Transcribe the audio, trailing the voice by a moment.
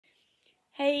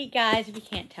Hey guys, if you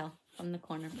can't tell from the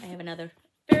corner, I have another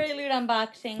FairyLoot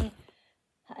unboxing,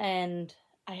 and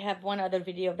I have one other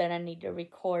video that I need to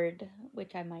record,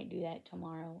 which I might do that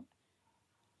tomorrow.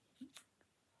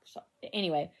 So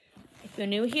anyway, if you're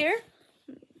new here,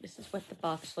 this is what the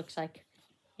box looks like,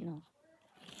 you know.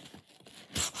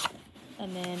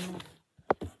 And then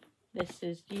this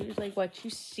is usually what you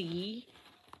see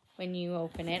when you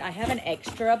open it. I have an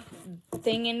extra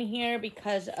thing in here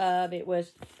because of it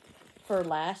was for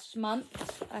last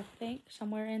month, I think,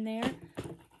 somewhere in there.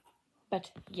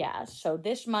 But yeah, so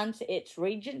this month it's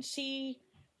Regency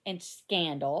and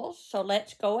Scandal. So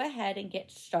let's go ahead and get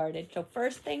started. So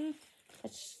first thing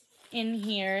that's in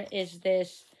here is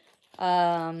this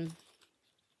what's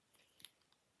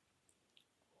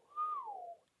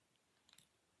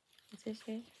this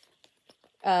here?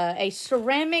 A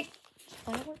ceramic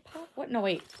flower pot? What? No,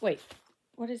 wait.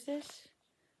 What is this?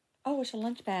 Oh, it's a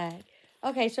lunch bag.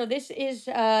 Okay, so this is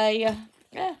very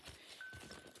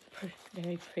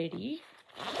pretty.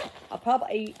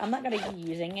 I'm not going to be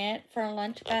using it for a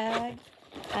lunch bag.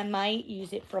 I might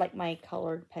use it for like my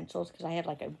colored pencils because I have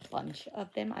like a bunch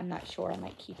of them. I'm not sure. I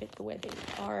might keep it the way they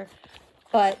are.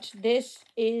 But this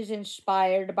is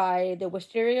inspired by the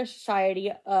Wisteria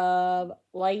Society of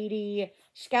Lady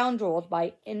Scoundrels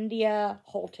by India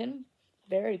Holton.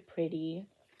 Very pretty.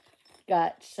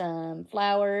 Got some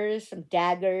flowers, some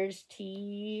daggers,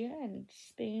 tea, and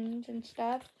spoons and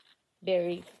stuff.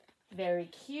 Very, very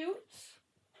cute.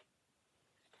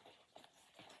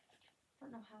 I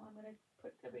don't know how I'm going to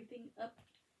put everything up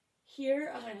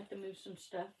here. I'm going to have to move some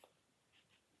stuff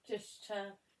just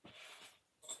to,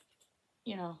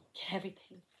 you know, get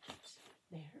everything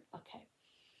there. Okay.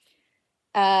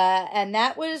 And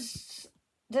that was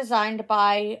designed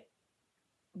by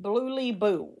Bluely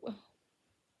Boo.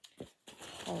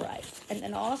 All right, and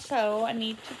then also I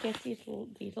need to get these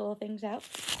little things out.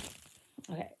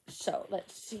 Okay, so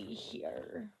let's see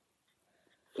here.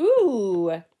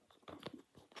 Ooh,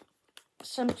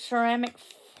 some ceramic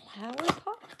flower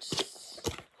pots.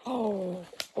 Oh,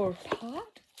 or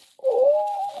pot.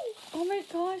 Oh my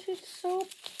gosh, it's so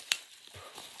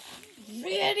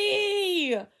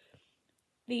pretty.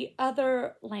 The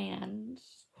Other Lands.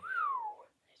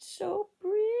 It's so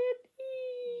pretty.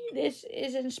 This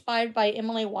is inspired by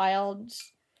Emily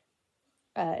Wilde's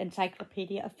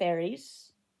Encyclopedia of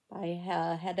Fairies by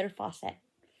Heather Fawcett.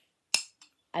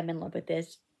 I'm in love with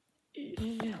this.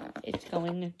 It's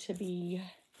going to be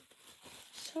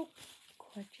so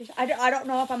gorgeous. I don't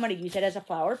know if I'm going to use it as a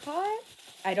flower pot.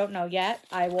 I don't know yet.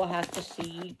 I will have to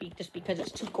see just because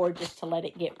it's too gorgeous to let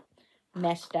it get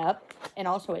messed up. And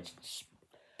also it's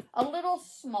a little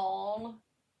small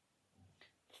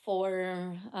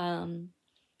for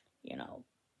you know,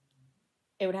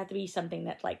 it would have to be something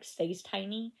that like stays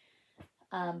tiny.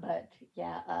 But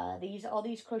yeah, all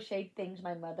these crocheted things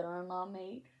my mother-in-law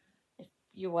made, if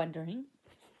you're wondering.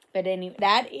 But anyway,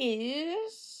 that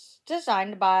is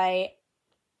designed by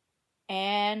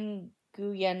Anne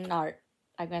Guyenart.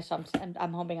 I guess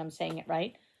I'm hoping I'm saying it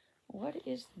right. What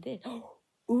is this?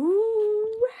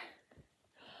 Ooh.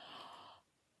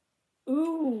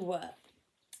 Ooh.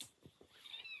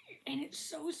 And it's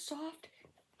so soft.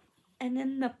 And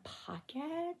then the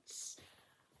pockets.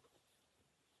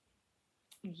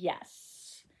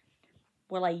 Yes.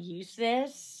 Will I use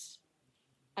this?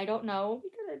 I don't know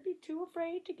because I'd be too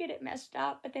afraid to get it messed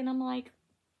up. But then I'm like,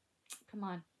 come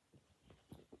on.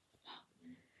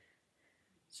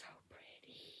 So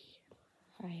pretty.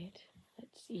 All right.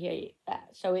 Let's see here.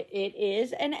 So it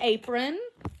is an apron.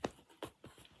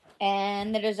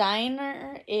 And the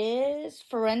designer is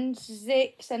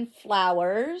Forensics and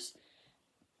Flowers.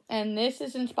 And this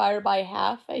is inspired by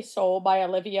Half a Soul by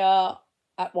Olivia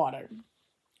Atwater.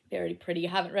 Very pretty.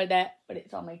 I haven't read that, but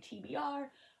it's on my TBR.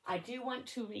 I do want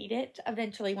to read it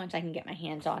eventually once I can get my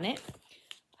hands on it.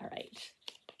 All right.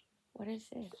 What is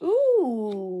this?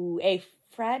 Ooh, a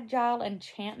fragile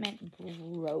enchantment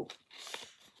brooch.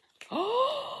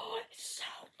 Oh, it's so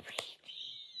pretty.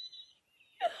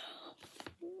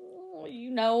 Oh,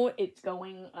 you know it's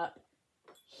going up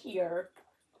here.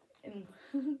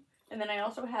 And then I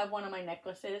also have one of my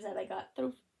necklaces that I got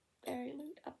through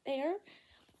FairyLoot up there.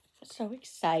 So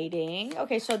exciting.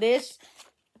 Okay, so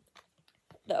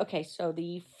so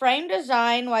the frame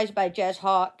design was by Jez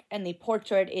Hawk, and the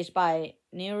portrait is by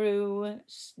Niru.Sky.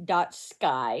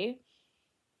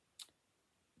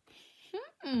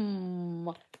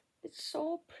 It's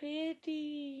so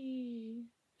pretty.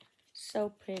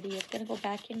 So pretty. It's going to go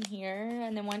back in here,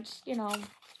 and then once, you know,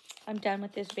 I'm done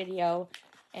with this video,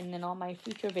 and then all my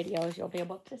future videos, you'll be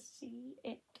able to see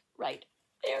it right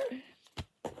there.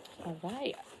 All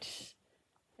right.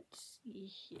 Let's see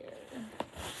here.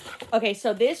 Okay,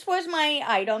 so this was my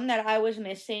item that I was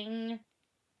missing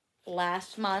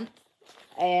last month.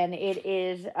 And it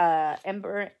is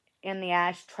Ember in the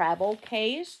Ash travel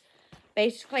case.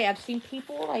 Basically, I've seen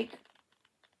people like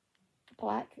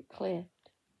Black Cliff.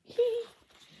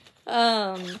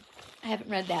 I haven't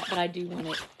read that, but I do want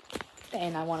it,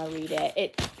 and I want to read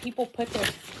it. People put their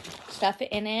stuff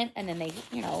in it, and then they,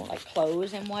 you know, like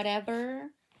clothes and whatever.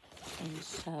 And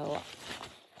so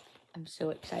I'm so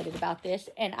excited about this.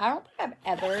 And I don't think I've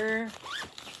ever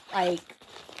like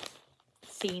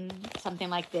seen something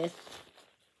like this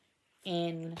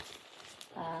in.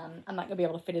 I'm not gonna be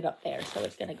able to fit it up there, so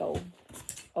it's gonna go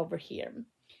over here.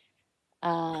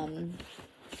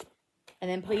 And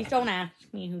then please don't ask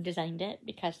me who designed it,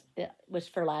 because it was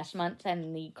for last month,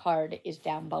 and the card is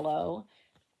down below.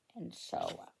 And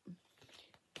so,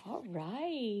 all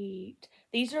right.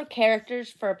 These are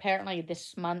characters for apparently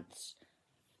this month's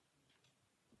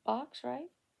box,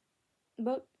 right?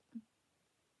 Book.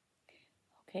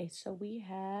 Okay, so we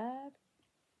have,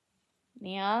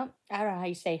 yeah, I don't know how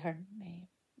you say her name.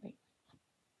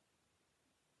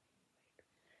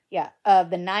 Yeah,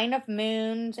 the 9 of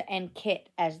Moons and Kit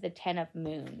as the 10 of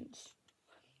Moons.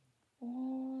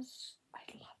 Oh, I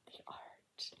love the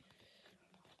art.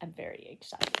 I'm very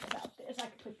excited about this. I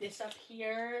could put this up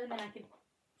here, and then I could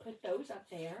put those up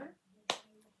there.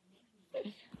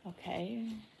 Okay.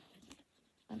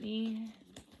 Let me...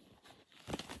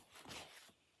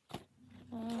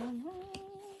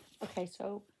 okay,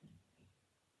 so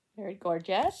very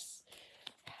gorgeous.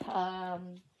 Let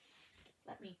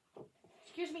me...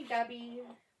 Excuse me, Debbie.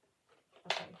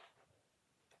 Okay.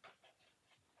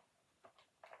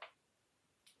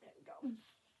 There we go.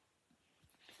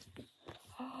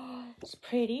 Oh, it's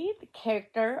pretty. The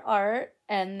character art,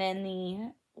 and then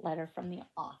the letter from the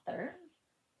author.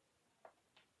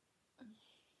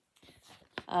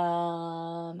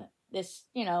 This,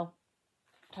 you know,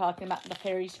 talking about the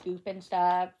fairy scoop and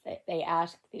stuff. They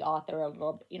ask the author a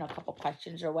little, you know, a couple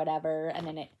questions or whatever, and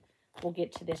then we'll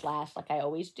get to this last, like I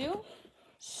always do.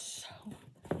 So,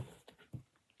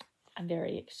 I'm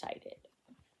very excited.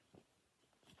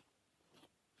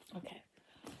 Okay.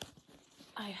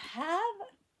 I have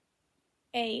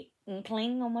a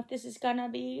inkling on what this is gonna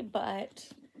be, but,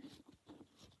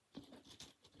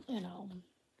 you know.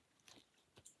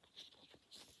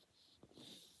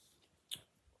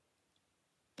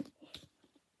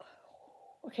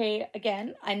 Okay,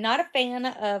 again, I'm not a fan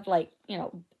of, like, you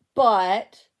know,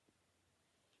 but...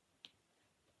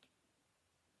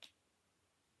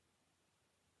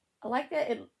 I like that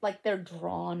it, like, they're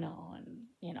drawn on,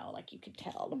 you know, like you could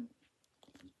tell.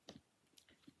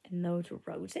 And those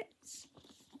roses.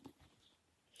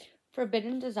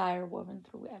 Forbidden desire woven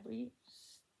through every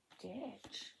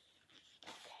stitch.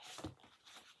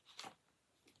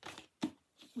 Okay.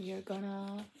 We are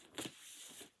gonna...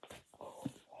 Oh,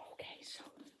 okay, so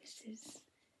this is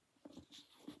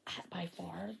by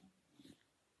far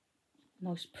the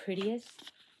most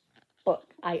prettiest book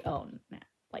I own now.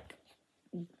 Like,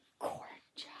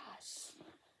 gorgeous.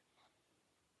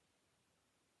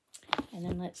 And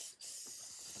then let's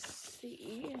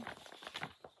see.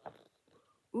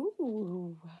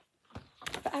 Ooh.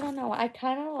 But I don't know. I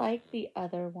kind of like the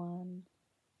other one.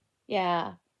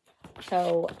 Yeah.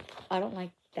 So, I don't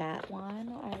like that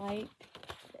one. I like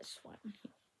this one.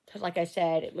 Because like I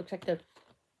said, it looks like they're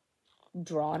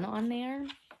drawn on there.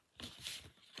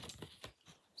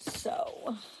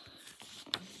 So,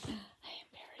 I am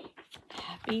very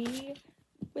happy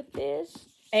with this.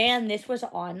 And this was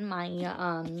on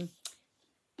my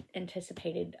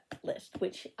anticipated list,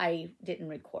 which I didn't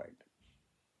record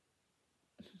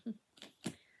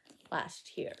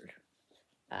last year.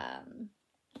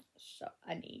 So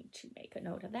I need to make a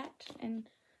note of that and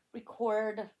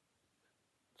record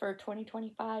for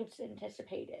 2025's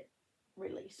anticipated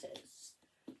releases.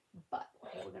 But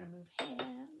okay, we're gonna move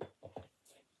him.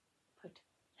 Put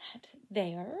that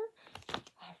there.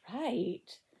 All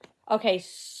right. Okay,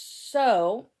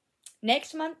 so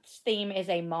next month's theme is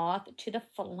a moth to the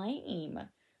flame.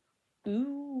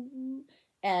 Ooh.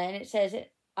 And it says,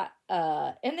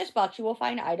 in this box, you will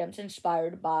find items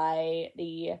inspired by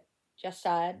the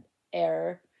Jasad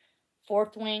Air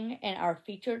Fourth Wing and our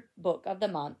featured book of the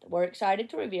month. We're excited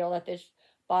to reveal that this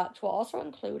box will also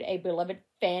include a beloved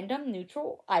fandom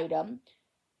neutral item.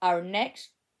 Our next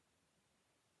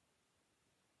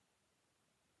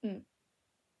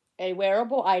a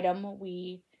wearable item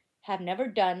we have never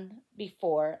done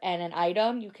before, and an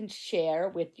item you can share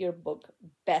with your book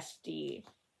bestie.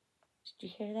 Did you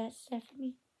hear that,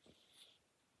 Stephanie?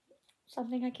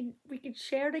 Something we can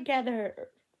share together.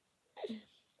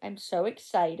 I'm so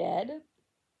excited.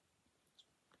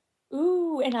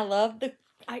 Ooh, and I love the...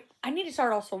 I need to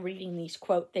start also reading these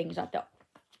quote things at the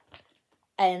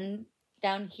end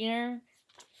down here.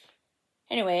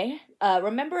 Anyway,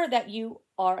 remember that you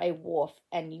are a wolf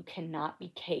and you cannot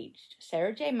be caged.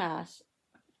 Sarah J. Maas,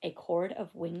 A Cord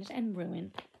of Wings and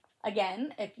Ruin.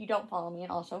 Again, if you don't follow me,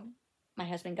 and also my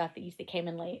husband got these, they came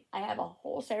in late. I have a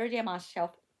whole Sarah J. Maas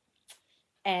shelf,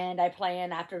 and I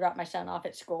plan after I drop my son off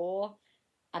at school,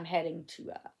 I'm heading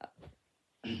to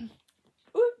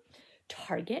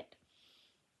Target,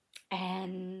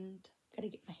 and gotta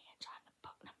get my hands on the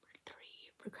book number 3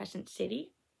 for Crescent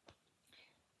City.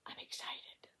 I'm excited.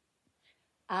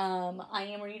 I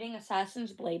am reading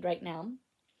Assassin's Blade right now.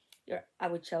 I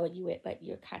would show you it, but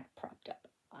you're kind of propped up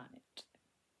on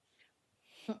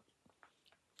it.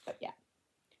 But yeah.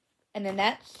 And then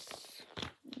that's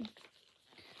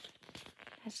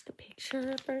the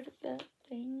picture for the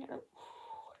thing.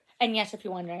 And yes, if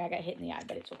you're wondering, I got hit in the eye,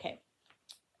 but it's okay.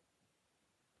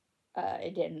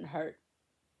 It didn't hurt.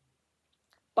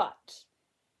 But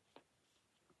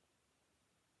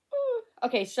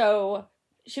okay, so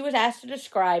she was asked to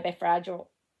describe a fragile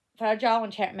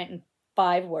enchantment in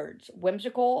 5 words: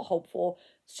 whimsical, hopeful,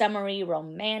 summery,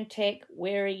 romantic,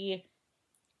 weary,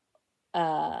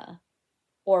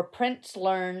 or Prince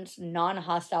learns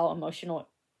non-hostile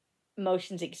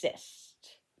emotions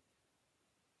exist.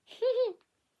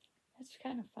 That's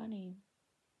kind of funny.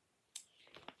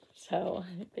 So,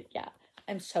 but yeah,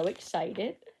 I'm so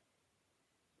excited.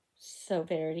 So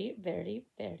very, very,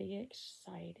 very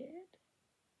excited.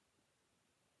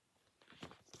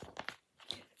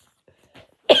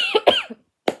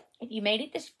 If you made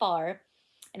it this far,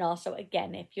 and also,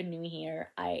 again, if you're new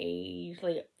here, I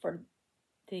usually, for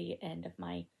the end of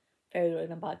my FairyLoot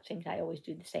unboxings, I always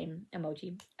do the same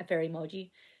emoji, a fairy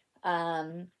emoji.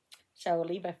 So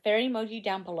leave a fairy emoji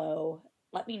down below.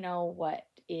 Let me know what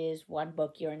is one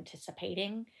book you're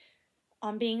anticipating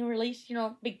on being released, you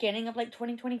know, beginning of like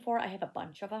 2024. I have a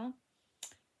bunch of them.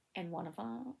 And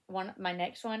my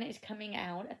next one is coming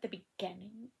out at the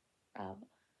beginning of,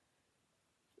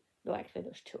 no, actually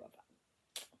there's 2 of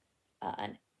them.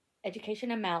 An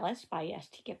Education of Malice by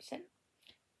S.T. Gibson,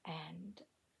 and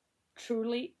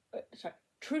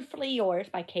Truthfully Yours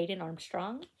by Caden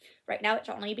Armstrong. Right now it's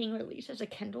only being released as a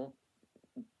Kindle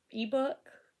ebook.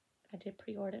 I did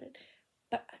pre-order it,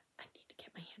 but I need to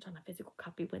get my hands on a physical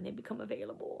copy when they become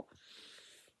available.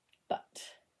 But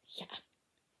yeah,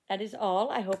 that is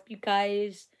all. I hope you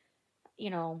guys, you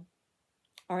know,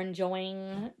 are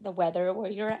enjoying the weather where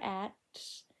you're at,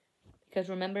 because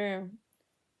remember,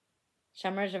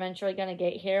 summer is eventually going to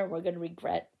get here. We're going to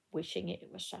regret wishing it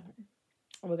was summer.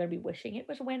 And we're going to be wishing it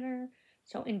was winter.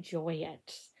 So enjoy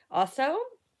it. Also,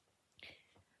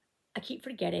 I keep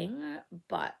forgetting,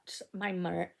 but my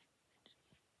merch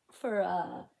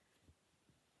for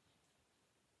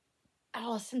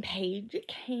Allison Page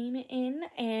came in,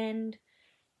 and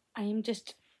I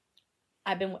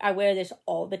wear this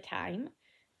all the time,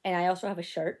 and I also have a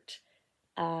shirt.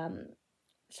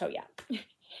 So yeah.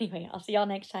 Anyway, I'll see y'all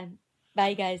next time.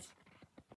 Bye, guys.